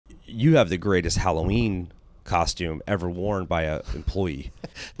you have the greatest Halloween costume ever worn by an employee.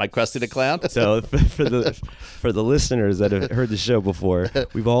 My Krusty the Clown. So for the listeners that have heard the show before,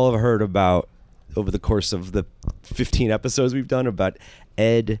 we've all heard about, over the course of the 15 episodes we've done, about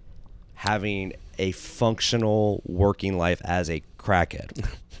Ed having a functional working life as a crackhead,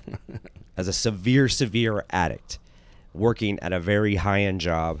 as a severe addict, working at a very high-end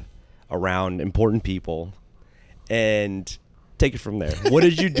job around important people. And take it from there. What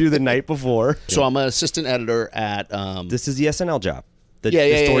did you do the night before? So I'm an assistant editor at... This is the SNL job. The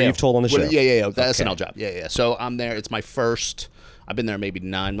story you've told on the show. Yeah. The SNL job. Yeah. So I'm there. It's my first... I've been there maybe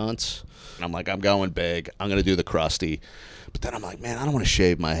 9 months. And I'm like, I'm going big. I'm going to do the Krusty. But then I'm like, man, I don't want to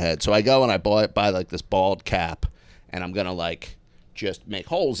shave my head. So I go and I buy like this bald cap. And I'm going to like just make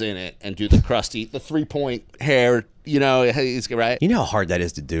holes in it and do the Krusty, the 3-point hair, you know, right? You know how hard that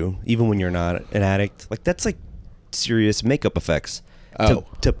is to do, even when you're not an addict? Like, that's like serious makeup effects. Oh.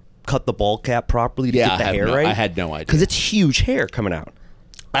 To cut the bald cap properly to get the hair right? I had no idea. Because it's huge hair coming out.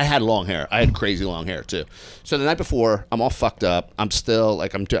 I had long hair. I had crazy long hair too. So the night before, I'm all fucked up. I'm still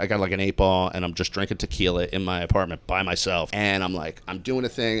like I got like an 8-ball, and I'm just drinking tequila in my apartment by myself. And I'm like, I'm doing a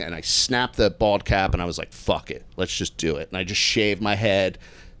thing, and I snapped the bald cap, and I was like, fuck it, let's just do it. And I just shaved my head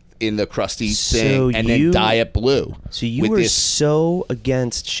in the Krusty thing, and then dye it blue. So you were so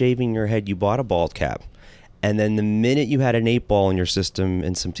against shaving your head, you bought a bald cap. And then the minute you had an 8-ball in your system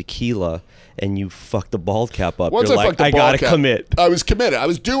and some tequila, and you fucked the bald cap up, you're like, I gotta commit. I was committed. I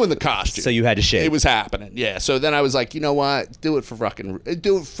was doing the costume. So you had to shave. It was happening. Yeah. So then I was like, you know what? Do it for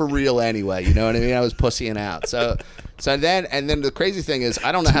real anyway. You know what I mean? I was pussying out. So then the crazy thing is,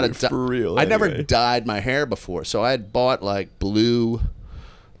 I don't know how to for real. I never dyed my hair before, so I had bought like blue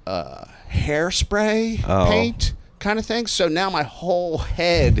hairspray paint kind of thing. So now my whole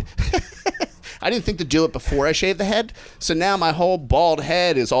head. I didn't think to do it before I shaved the head, so now my whole bald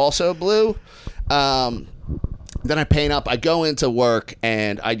head is also blue. Then I paint up. I go into work,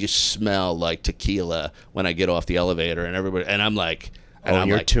 and I just smell like tequila when I get off the elevator, and everybody. And I'm like, and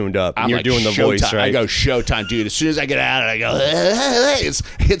you're like, tuned up. I'm you're like, doing the voice, right? I go showtime, dude. As soon as I get out of it, I go,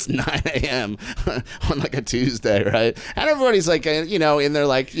 it's 9 a.m. on like a Tuesday, right? And everybody's like, you know, in their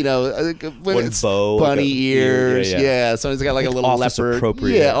like, you know, when it's bow, bunny like ears, yeah. Someone's got like a little office leopard,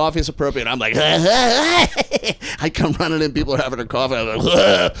 appropriate. yeah, office appropriate. I'm like, I come running in, people are having a coffee. I'm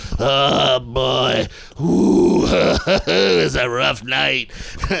like, oh boy, ooh, it's a rough night.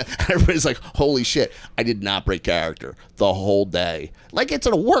 Everybody's like, holy shit, I did not break character the whole day. Like, it's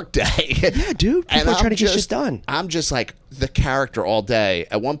a work day. Yeah, dude. People are trying to get shit done. I'm just like the character all day.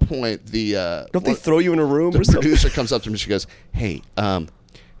 At one point, don't they throw you in a room? The producer comes up to me. She goes, "Hey,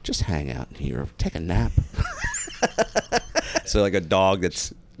 just hang out in here. Take a nap." So like a dog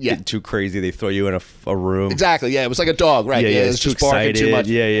that's getting too crazy, they throw you in a room. Exactly. Yeah, it was like a dog, right? Yeah, it was too just barking too much.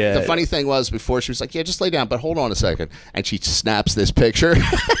 Yeah. The funny thing was, before she was like, "Yeah, just lay down, but hold on a second," and she snaps this picture.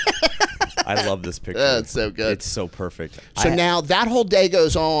 I love this picture. It's so good. It's so perfect. So now that whole day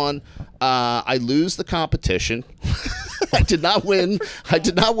goes on. I lose the competition. I did not win. I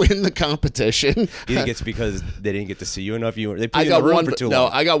did not win the competition. You think it's because they didn't get to see you enough? They put you I in the room for too long.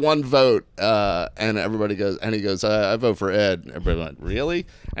 No, I got one vote, and everybody goes, and he goes, I vote for Ed. And everybody went, really?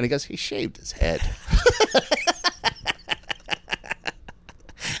 And he goes, he shaved his head.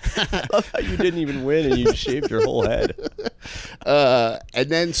 I love how you didn't even win and you shaved your whole head.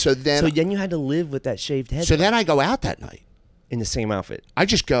 So then you had to live with that shaved head. So then I go out that night in the same outfit. I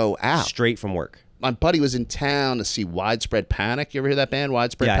just go out straight from work. My buddy was in town to see Widespread Panic. You ever hear that band,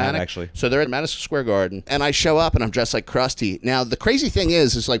 Widespread Panic? Yeah, I have, actually. So they're at Madison Square Garden, and I show up, and I'm dressed like Krusty. Now, the crazy thing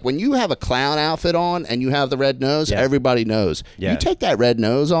is like when you have a clown outfit on and you have the red nose, everybody knows. Yeah. You take that red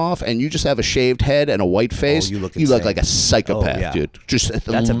nose off, and you just have a shaved head and a white face, you look like a psychopath, dude. Just That's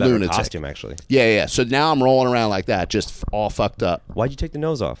a better lunatic costume, actually. Yeah. So now I'm rolling around like that, just all fucked up. Why'd you take the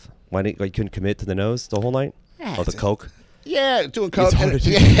nose off? Why you couldn't commit to the nose the whole night? Oh, the coke? Yeah, doing coke. You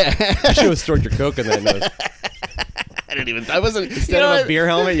should have stored your coke in that nose. I wasn't. Instead of a beer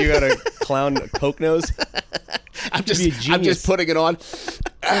helmet, you got a clown coke nose. I'm just putting it on.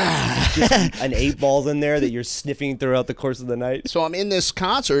 Just an 8-ball's in there that you're sniffing throughout the course of the night. So I'm in this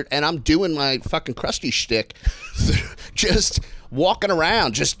concert and I'm doing my fucking Krusty shtick, just walking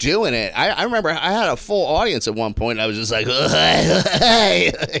around, just doing it. I remember I had a full audience at one point. And I was just like,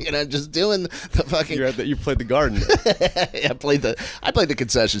 just doing the fucking. You played the Garden. I played the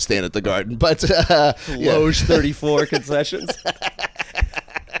concession stand at the Garden, but Loge 34 concessions.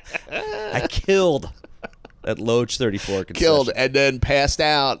 I killed at Loge 34 concessions. Killed and then passed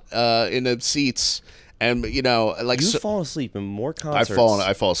out in the seats. And like you've fallen asleep in more concerts.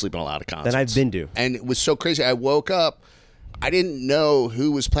 I fall asleep in a lot of concerts than I've been to. And it was so crazy. I woke up. I didn't know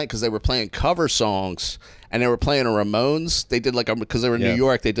who was playing because they were playing cover songs and they were playing a Ramones. They did like because they were in New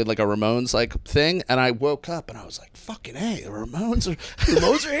York, they did like a Ramones like thing. And I woke up and I was like, fucking hey, the Ramones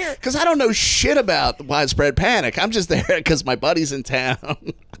are here. Because I don't know shit about Widespread Panic. I'm just there because my buddy's in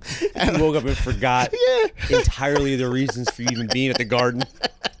town. And I woke up and forgot entirely the reasons for you even being at the Garden.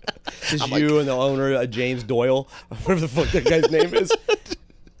 Just you and the owner, James Doyle, whatever the fuck that guy's name is.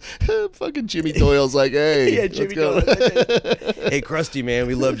 Fucking Jimmy Doyle's like, hey, yeah, Jimmy Doyle. Hey, Krusty, man,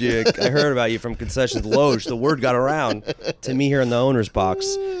 we loved you. I heard about you from Concessions Loge. The word got around to me here in the owner's box.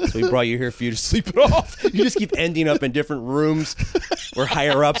 So we brought you here for you to sleep it off. You just keep ending up in different rooms where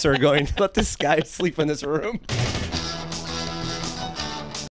higher-ups are going, let this guy sleep in this room.